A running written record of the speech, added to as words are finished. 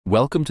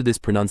Welcome to this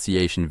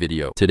pronunciation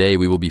video. Today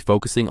we will be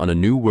focusing on a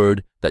new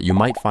word that you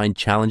might find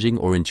challenging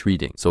or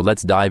intriguing. So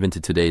let's dive into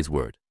today's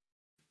word.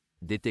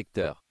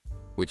 Détecteur,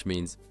 which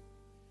means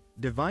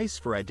device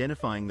for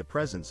identifying the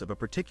presence of a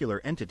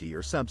particular entity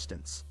or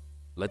substance.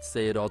 Let's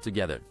say it all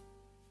together.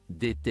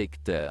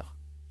 Détecteur.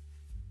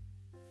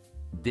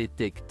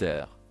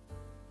 Détecteur.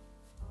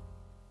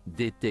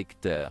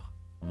 Détecteur.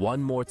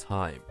 One more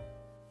time.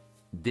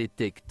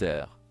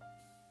 Détecteur.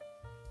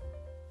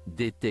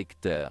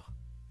 Détecteur.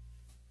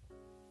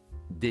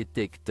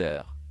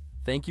 Detector.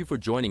 Thank you for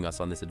joining us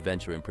on this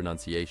adventure in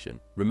pronunciation.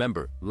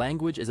 Remember,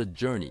 language is a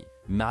journey,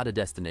 not a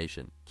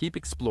destination. Keep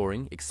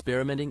exploring,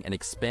 experimenting, and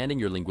expanding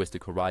your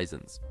linguistic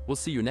horizons. We'll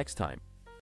see you next time.